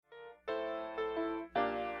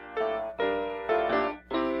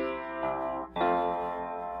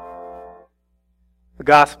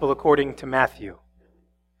Gospel according to Matthew.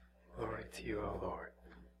 Glory to you, O Lord.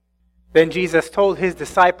 Then Jesus told his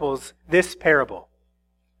disciples this parable.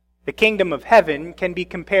 The kingdom of heaven can be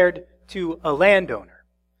compared to a landowner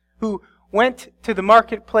who went to the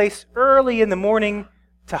marketplace early in the morning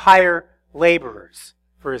to hire laborers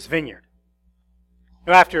for his vineyard.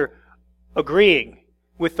 Now, after agreeing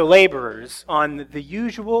with the laborers on the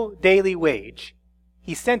usual daily wage,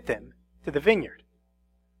 he sent them to the vineyard.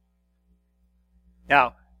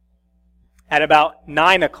 Now, at about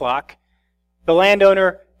 9 o'clock, the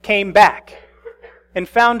landowner came back and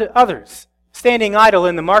found others standing idle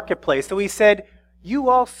in the marketplace. So he said, "You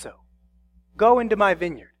also go into my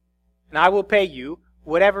vineyard, and I will pay you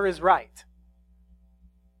whatever is right."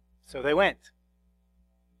 So they went.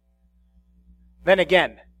 Then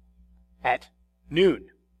again at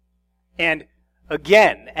noon, and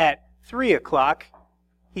again at 3 o'clock,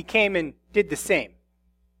 he came and did the same.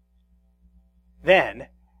 Then,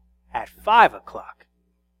 at 5 o'clock,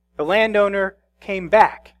 the landowner came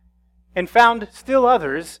back and found still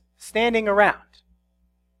others standing around.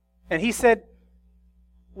 And he said,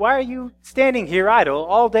 "Why are you standing here idle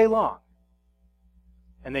all day long?"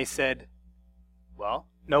 And they said, "Well,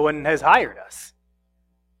 no one has hired us."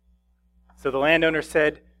 So the landowner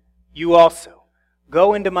said, "You also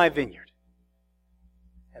go into my vineyard."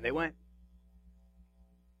 And they went.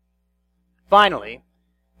 Finally,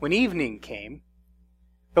 when evening came,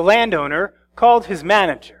 the landowner called his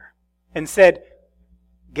manager and said,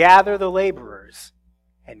 "Gather the laborers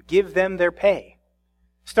and give them their pay,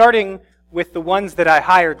 starting with the ones that I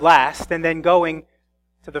hired last and then going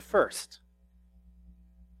to the first."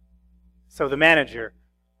 So the manager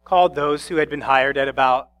called those who had been hired at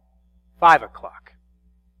about 5 o'clock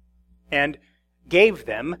and gave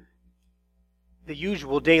them the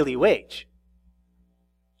usual daily wage.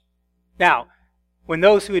 Now, when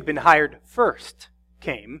those who had been hired first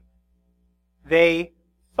came, they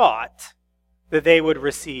thought that they would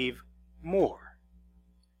receive more.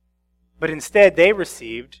 But instead, they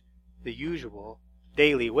received the usual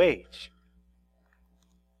daily wage.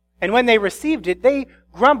 And when they received it, they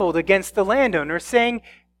grumbled against the landowner, saying,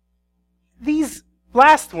 "These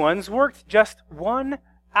last ones worked just 1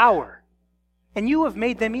 hour, and you have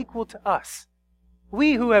made them equal to us,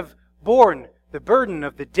 we who have borne the burden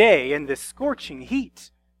of the day and the scorching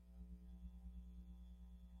heat."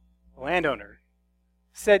 The landowner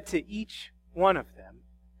said to each one of them,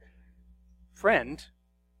 "Friend,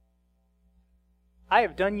 I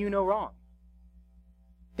have done you no wrong.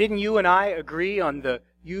 Didn't you and I agree on the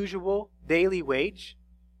usual daily wage?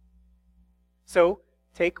 So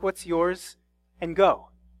take what's yours and go.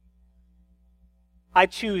 I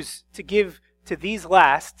choose to give to these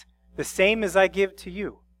last the same as I give to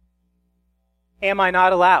you. Am I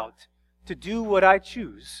not allowed to do what I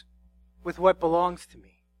choose with what belongs to me?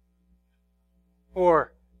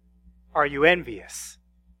 Or are you envious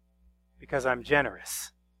because I'm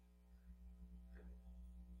generous?"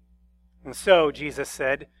 And so Jesus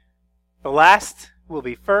said, "The last will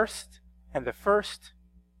be first, and the first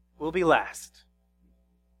will be last."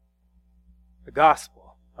 The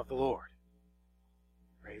Gospel of the Lord.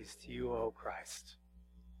 Praise to you, O Christ.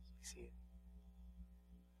 Be seated.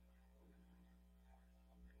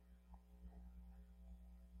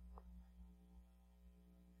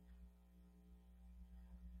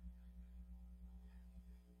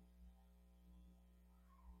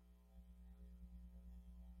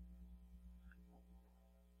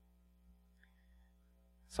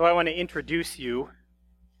 So I want to introduce you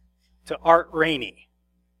to Art Rainey.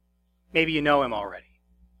 Maybe you know him already.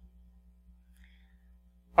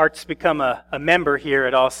 Art's become a member here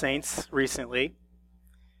at All Saints recently.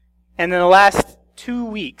 And in the last 2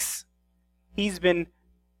 weeks, he's been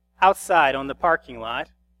outside on the parking lot.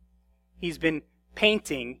 He's been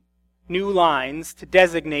painting new lines to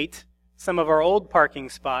designate some of our old parking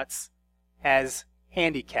spots as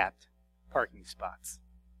handicapped parking spots.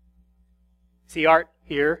 See, Art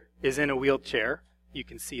here is in a wheelchair. You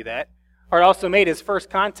can see that. Art also made his first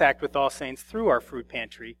contact with All Saints through our food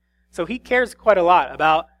pantry. So he cares quite a lot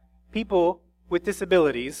about people with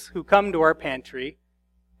disabilities who come to our pantry.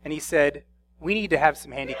 And he said, "We need to have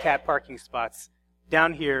some handicapped parking spots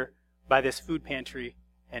down here by this food pantry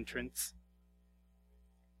entrance."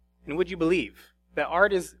 And would you believe that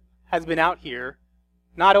Art has been out here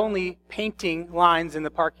not only painting lines in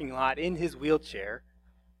the parking lot in his wheelchair,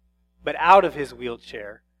 but out of his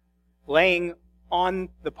wheelchair, laying on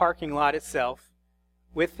the parking lot itself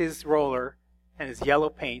with his roller and his yellow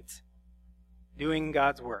paint, doing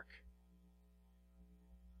God's work.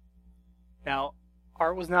 Now,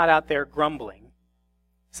 Art was not out there grumbling,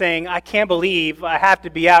 saying, I can't believe I have to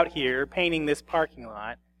be out here painting this parking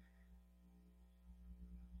lot.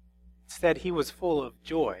 Instead, he was full of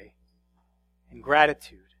joy and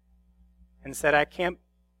gratitude and said, I can't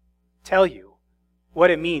tell you what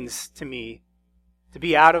it means to me to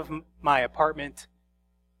be out of my apartment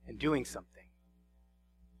and doing something.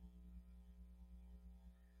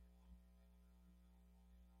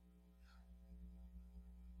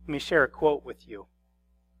 Let me share a quote with you.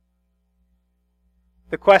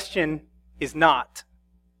 The question is not,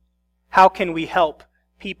 how can we help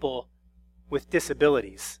people with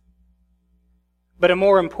disabilities? But a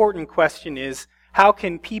more important question is, how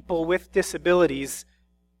can people with disabilities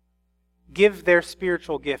give their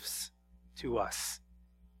spiritual gifts to us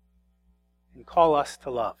and call us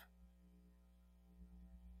to love?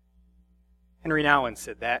 Henry Nouwen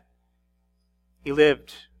said that. He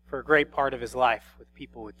lived for a great part of his life with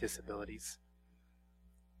people with disabilities.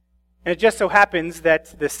 And it just so happens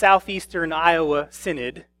that the Southeastern Iowa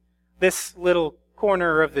Synod, this little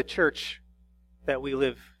corner of the church that we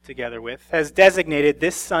live together with, has designated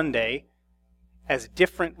this Sunday as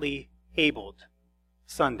Differently Abled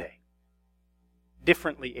Sunday.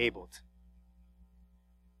 Differently abled.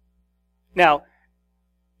 Now,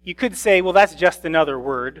 you could say, well, that's just another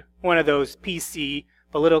word, one of those PC,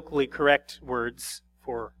 politically correct words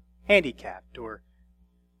for handicapped or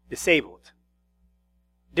disabled.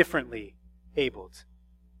 Differently abled.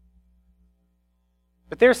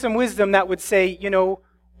 But there's some wisdom that would say,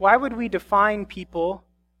 why would we define people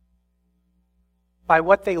by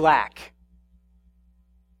what they lack?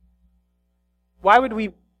 Why would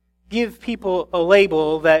we give people a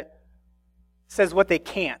label that says what they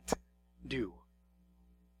can't do?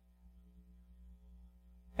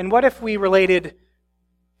 And what if we related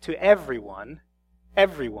to everyone,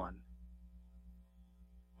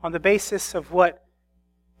 on the basis of what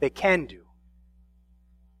they can do,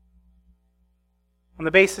 on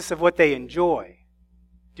the basis of what they enjoy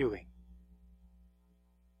doing,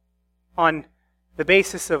 on the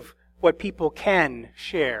basis of what people can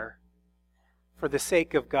share for the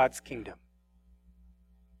sake of God's kingdom?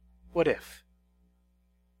 What if?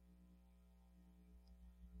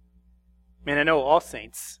 Man, I know All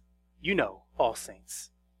Saints, you know All Saints,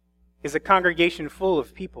 is a congregation full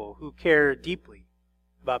of people who care deeply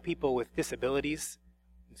about people with disabilities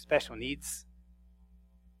and special needs.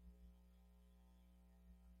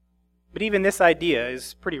 But even this idea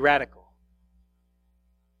is pretty radical,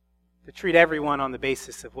 to treat everyone on the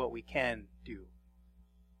basis of what we can do.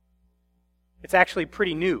 It's actually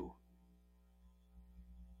pretty new.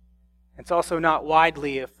 It's also not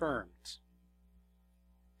widely affirmed.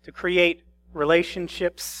 To create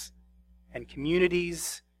relationships and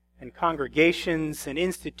communities and congregations and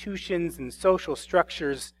institutions and social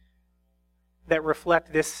structures that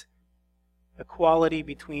reflect this equality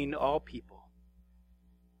between all people,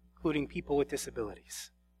 including people with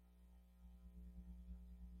disabilities.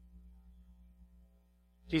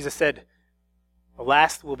 Jesus said, the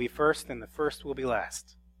last will be first and the first will be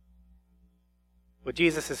last. What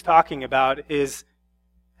Jesus is talking about is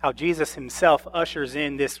how Jesus himself ushers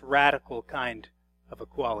in this radical kind of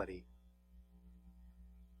equality.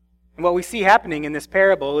 And what we see happening in this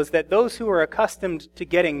parable is that those who are accustomed to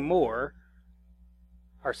getting more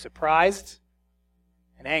are surprised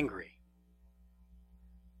and angry.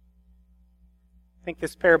 I think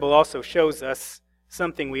this parable also shows us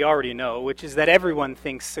something we already know, which is that everyone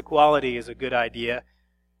thinks equality is a good idea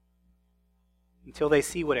until they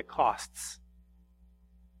see what it costs.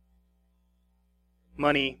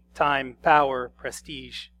 Money, time, power,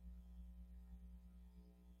 prestige.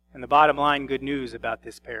 And the bottom line good news about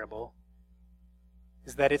this parable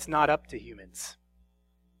is that it's not up to humans.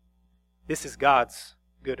 This is God's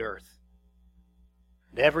good earth.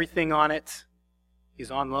 And everything on it is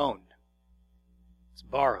on loan. It's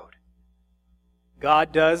borrowed.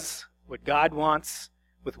 God does what God wants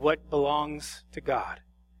with what belongs to God.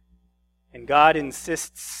 And God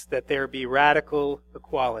insists that there be radical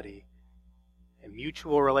equality and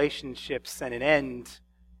mutual relationships and an end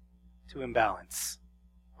to imbalance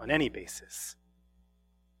on any basis.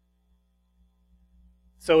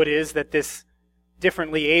 So it is that this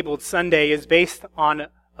Differently Abled Sunday is based on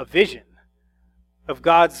a vision of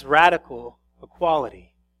God's radical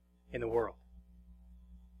equality in the world.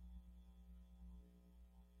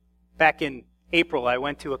 Back in April, I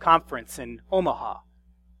went to a conference in Omaha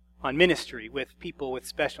on ministry with people with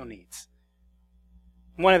special needs.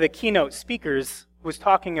 One of the keynote speakers was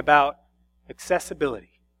talking about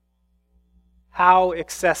accessibility. How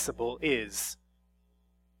accessible is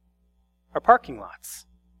our parking lots,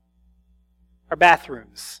 our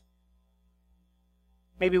bathrooms?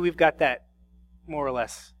 Maybe we've got that more or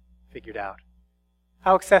less figured out?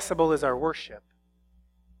 How accessible is our worship?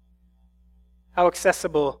 How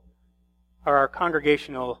accessible are our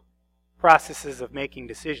congregational processes of making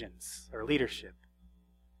decisions, our leadership?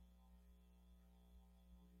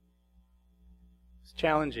 It's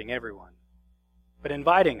challenging everyone, but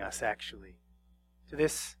inviting us, actually, to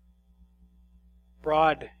this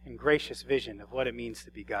broad and gracious vision of what it means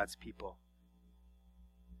to be God's people.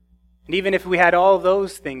 And even if we had all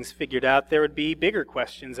those things figured out, there would be bigger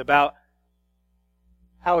questions about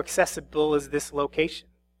how accessible is this location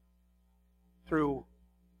through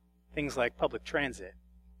things like public transit,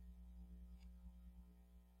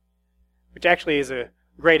 which actually is a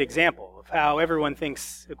great example of how everyone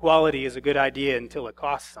thinks equality is a good idea until it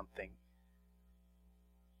costs something.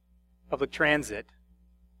 Public transit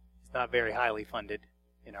is not very highly funded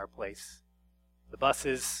in our place. The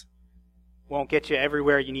buses won't get you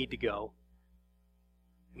everywhere you need to go.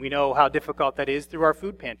 We know how difficult that is through our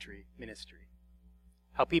food pantry ministry.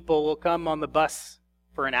 How people will come on the bus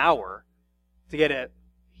for an hour to get a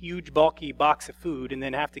huge bulky box of food and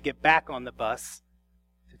then have to get back on the bus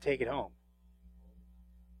to take it home.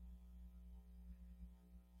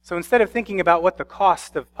 So instead of thinking about what the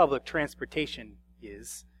cost of public transportation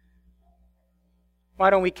is, why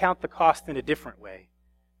don't we count the cost in a different way?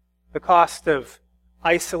 The cost of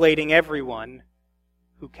isolating everyone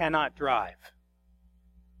who cannot drive.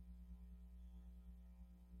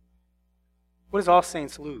 What does All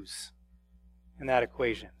Saints lose in that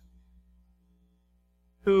equation?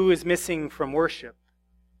 Who is missing from worship,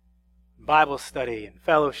 Bible study, and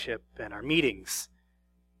fellowship, and our meetings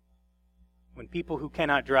when people who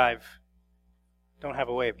cannot drive don't have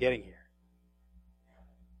a way of getting here?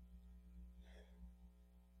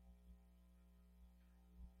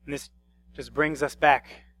 And this just brings us back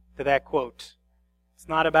to that quote. It's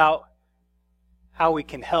not about how we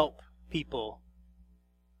can help people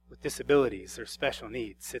with disabilities or special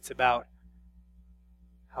needs. It's about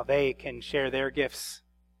how they can share their gifts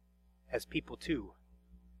as people too.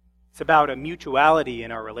 It's about a mutuality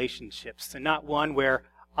in our relationships, and not one where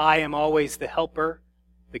I am always the helper,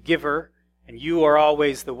 the giver, and you are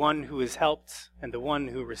always the one who is helped and the one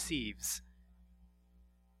who receives.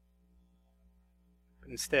 But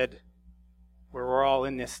instead, where we're all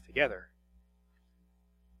in this together.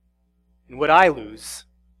 And what I lose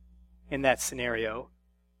in that scenario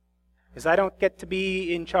is I don't get to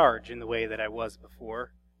be in charge in the way that I was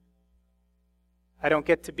before. I don't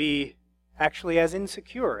get to be actually as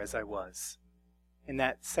insecure as I was in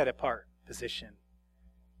that set-apart position.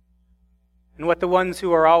 And what the ones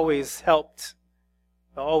who are always helped,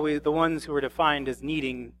 the ones who are defined as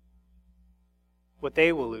needing, what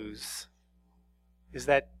they will lose is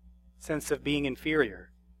that sense of being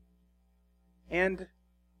inferior. And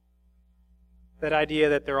that idea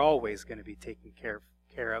that they're always going to be taken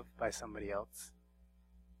care of by somebody else.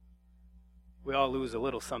 We all lose a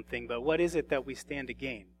little something, but what is it that we stand to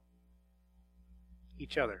gain?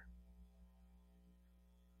 Each other.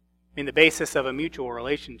 I mean, the basis of a mutual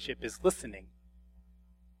relationship is listening.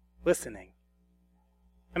 Listening.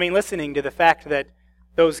 I mean, listening to the fact that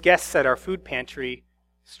those guests at our food pantry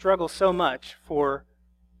struggle so much for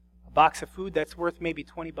a box of food that's worth maybe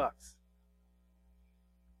 $20.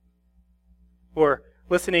 Or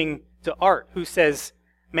listening to Art, who says,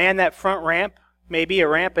 man, that front ramp may be a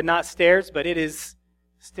ramp and not stairs, but it is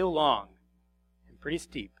still long and pretty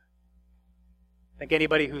steep. I think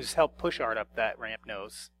anybody who's helped push Art up that ramp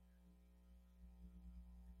knows.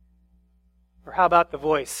 Or how about the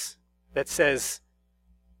voice that says,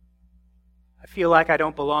 I feel like I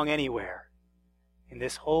don't belong anywhere in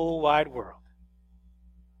this whole wide world.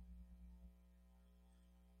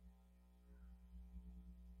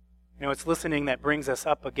 You know, it's listening that brings us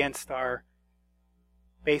up against our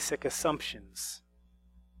basic assumptions.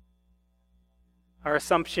 Our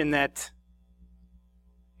assumption that,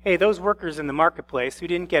 hey, those workers in the marketplace who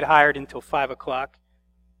didn't get hired until 5 o'clock,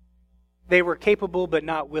 they were capable but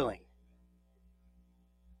not willing.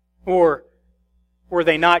 Or were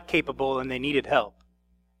they not capable and they needed help?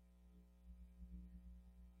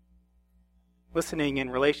 Listening in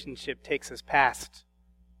relationship takes us past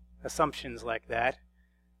assumptions like that,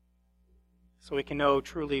 so we can know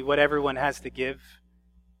truly what everyone has to give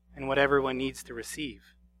and what everyone needs to receive.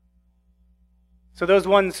 So those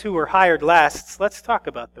ones who were hired last, let's talk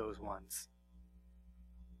about those ones.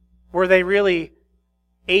 Were they really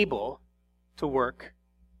able to work,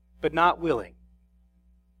 but not willing?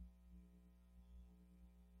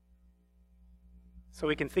 So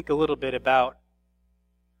we can think a little bit about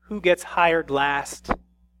who gets hired last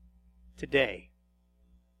today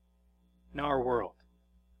in our world.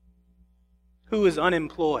 Who is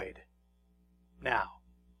unemployed now.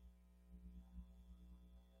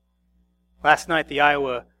 Last night, the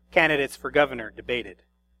Iowa candidates for governor debated.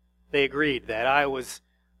 They agreed that Iowa's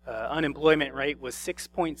unemployment rate was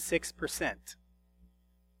 6.6%.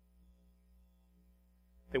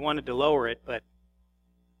 They wanted to lower it, but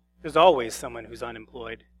there's always someone who's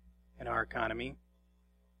unemployed in our economy.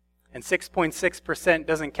 And 6.6%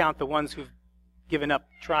 doesn't count the ones who've given up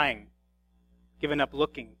trying, given up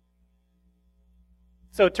looking.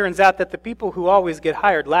 So it turns out that the people who always get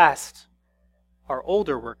hired last are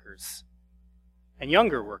older workers and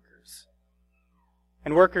younger workers,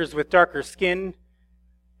 and workers with darker skin,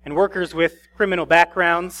 and workers with criminal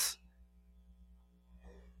backgrounds,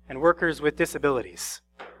 and workers with disabilities.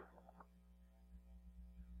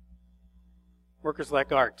 Workers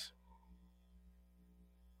like Art.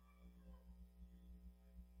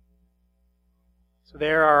 So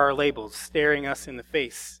there are our labels staring us in the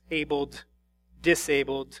face: abled,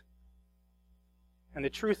 disabled, and the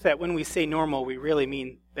truth that when we say normal, we really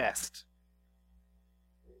mean best.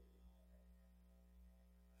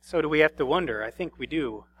 So do we have to wonder? I think we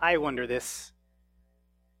do. I wonder this.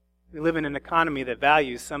 We live in an economy that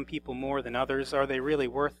values some people more than others. Are they really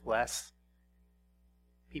worth less?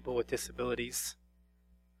 People with disabilities.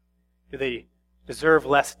 Do they deserve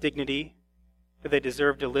less dignity? Do they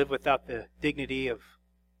deserve to live without the dignity of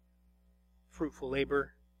fruitful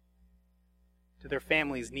labor? Do their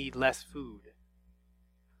families need less food?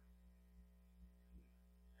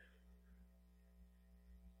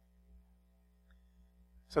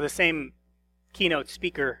 So the same keynote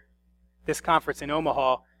speaker, this conference in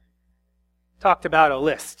Omaha, talked about a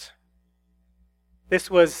list. This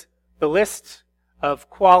was the list of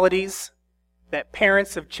qualities that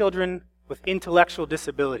parents of children with intellectual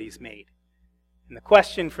disabilities made. And the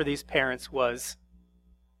question for these parents was,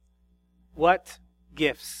 what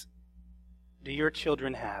gifts do your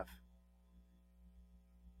children have?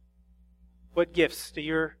 What gifts do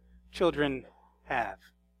your children have?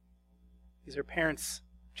 These are parents,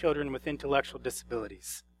 children with intellectual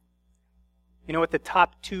disabilities. You know what the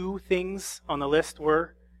top two things on the list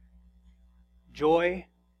were? Joy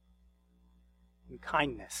and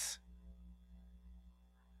kindness.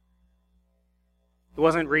 It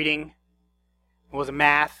wasn't reading. It wasn't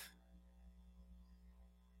math.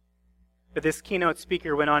 But this keynote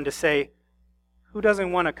speaker went on to say, who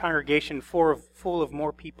doesn't want a congregation full of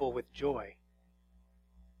more people with joy?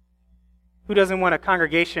 Who doesn't want a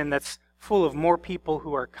congregation that's full of more people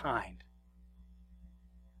who are kind?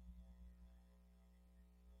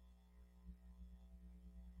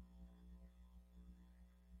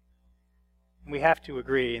 We have to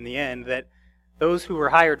agree in the end that those who were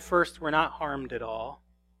hired first were not harmed at all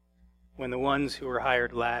when the ones who were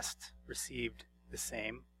hired last received the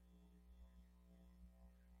same.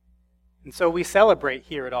 And so we celebrate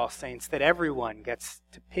here at All Saints that everyone gets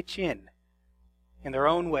to pitch in their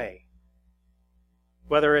own way.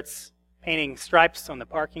 Whether it's painting stripes on the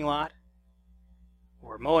parking lot,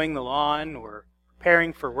 or mowing the lawn, or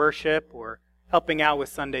preparing for worship, or helping out with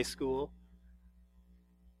Sunday school.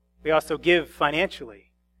 We also give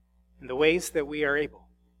financially in the ways that we are able.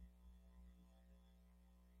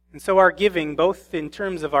 And so our giving, both in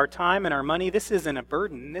terms of our time and our money, this isn't a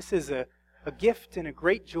burden. This is a gift and a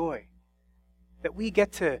great joy that we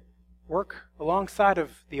get to work alongside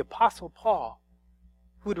of the Apostle Paul,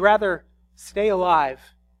 who would rather stay alive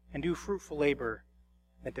and do fruitful labor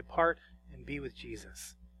than depart and be with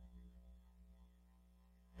Jesus.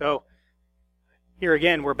 So, here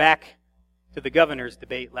again, we're back to the governor's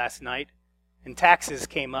debate last night, and taxes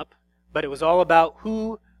came up, but it was all about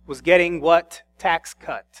who was getting what tax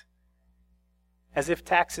cut, as if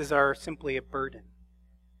taxes are simply a burden.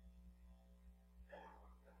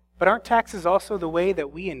 But aren't taxes also the way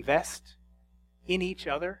that we invest in each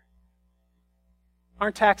other?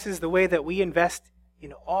 Aren't taxes the way that we invest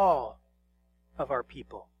in all of our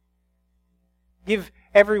people? Give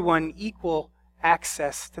everyone equal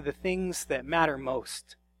access to the things that matter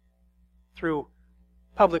most through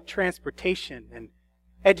public transportation and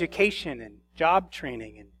education and job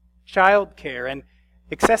training and child care and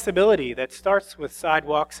accessibility that starts with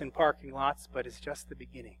sidewalks and parking lots but is just the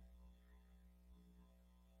beginning.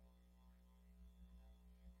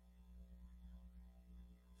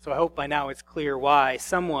 So I hope by now it's clear why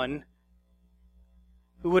someone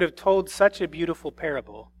who would have told such a beautiful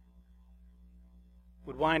parable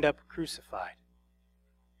would wind up crucified.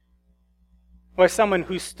 Why someone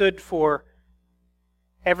who stood for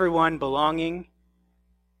everyone belonging,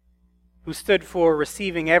 who stood for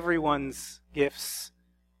receiving everyone's gifts,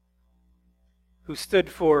 who stood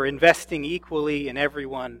for investing equally in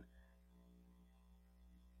everyone,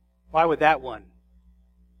 why would that one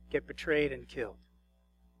get betrayed and killed.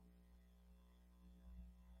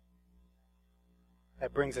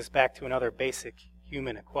 That brings us back to another basic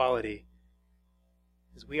human equality,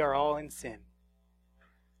 is we are all in sin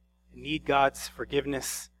and need God's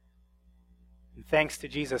forgiveness. And thanks to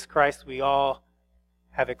Jesus Christ, we all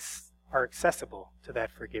are accessible to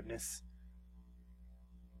that forgiveness.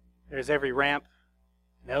 There's every ramp,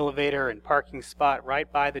 an elevator, and parking spot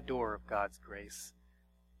right by the door of God's grace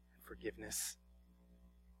and forgiveness.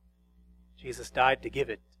 Jesus died to give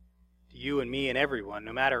it to you and me and everyone,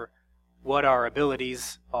 no matter what our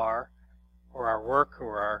abilities are, or our work,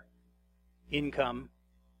 or our income.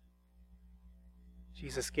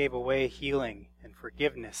 Jesus gave away healing and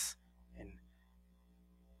forgiveness and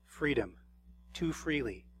freedom too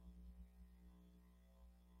freely.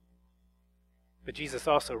 But Jesus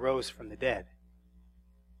also rose from the dead,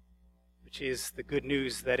 which is the good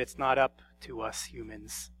news that it's not up to us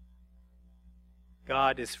humans.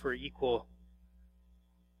 God is for equal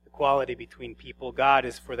equality between people. God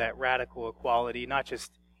is for that radical equality, not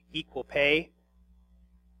just equal pay,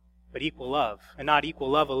 but equal love. And not equal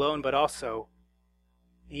love alone, but also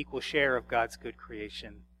an equal share of God's good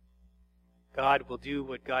creation. God will do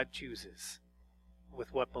what God chooses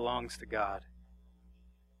with what belongs to God.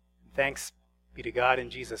 And thanks be to God in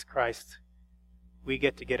Jesus Christ, we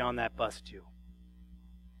get to get on that bus too.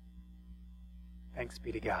 Thanks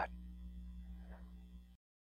be to God.